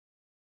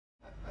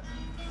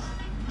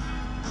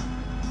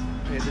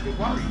a bit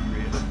worried,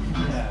 really.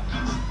 Yeah.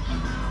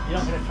 You're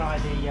not going to try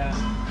the,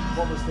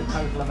 what was the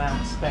total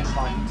amount spent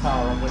by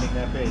Guitar on winning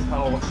their bid?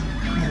 Oh.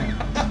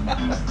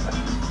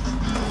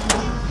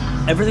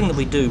 Everything that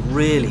we do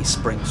really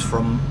springs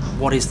from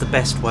what is the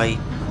best way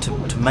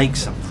to make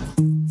something.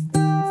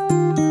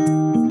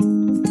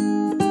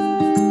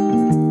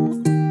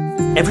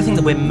 Everything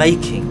that we're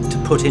making to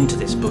put into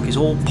this book is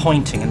all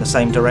pointing in the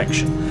same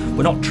direction.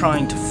 We're not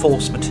trying to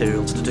force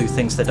materials to do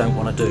things they don't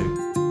want to do.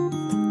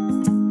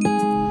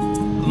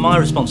 My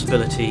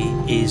responsibility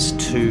is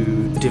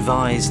to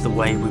devise the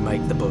way we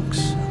make the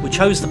books. We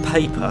chose the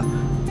paper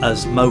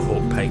as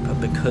Mohawk paper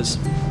because,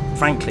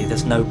 frankly,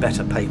 there's no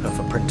better paper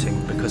for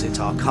printing because it's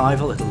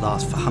archival, it'll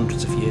last for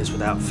hundreds of years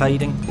without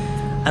fading,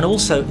 and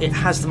also it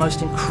has the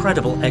most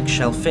incredible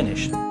eggshell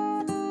finish.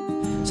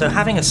 So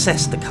having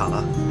assessed the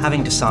colour,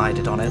 having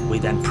decided on it, we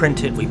then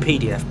print it, we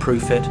PDF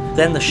proof it,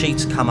 then the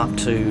sheets come up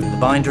to the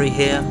bindery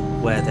here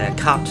where they're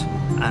cut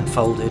and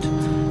folded,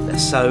 they're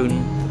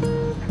sewn,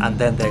 and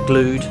then they're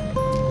glued,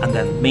 and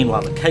then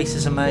meanwhile the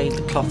cases are made,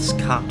 the cloth's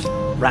cut,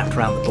 wrapped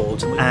around the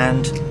boards,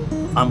 and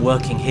I'm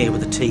working here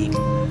with a team,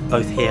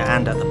 both here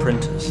and at the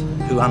printers,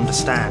 who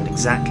understand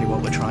exactly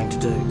what we're trying to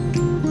do.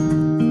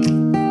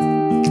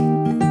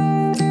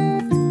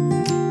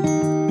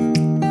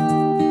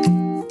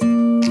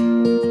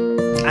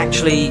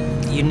 Actually,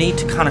 you need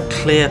to kind of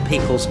clear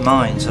people's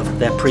minds of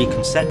their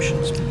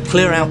preconceptions,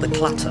 clear out the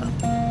clutter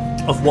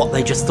of what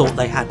they just thought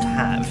they had to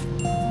have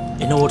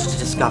in order to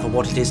discover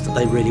what it is that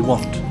they really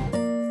want.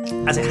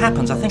 As it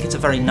happens, I think it's a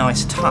very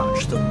nice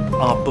touch that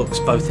our books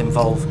both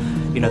involve,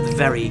 the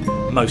very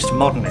most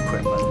modern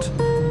equipment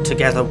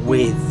together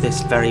with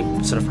this very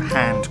sort of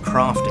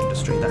handcraft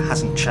industry that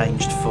hasn't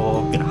changed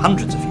for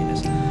hundreds of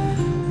years.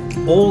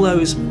 All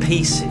those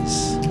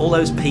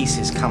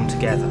pieces come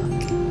together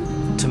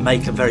to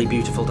make a very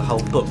beautiful to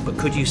whole book, but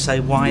could you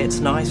say why it's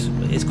nice?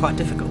 It's quite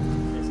difficult.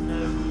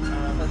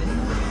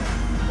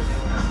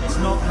 It's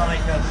not like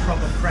a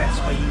proper press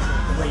where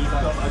you've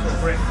got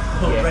a brick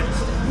pull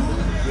register.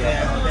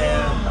 They're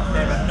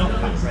a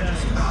knock-up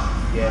register.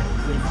 Yeah.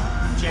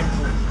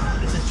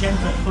 It's a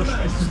gentle push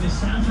register.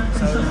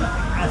 So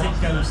as it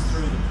goes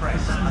through the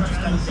press, I just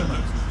don't think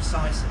it's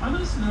precise. I'm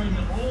listening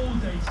all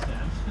day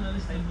stamps.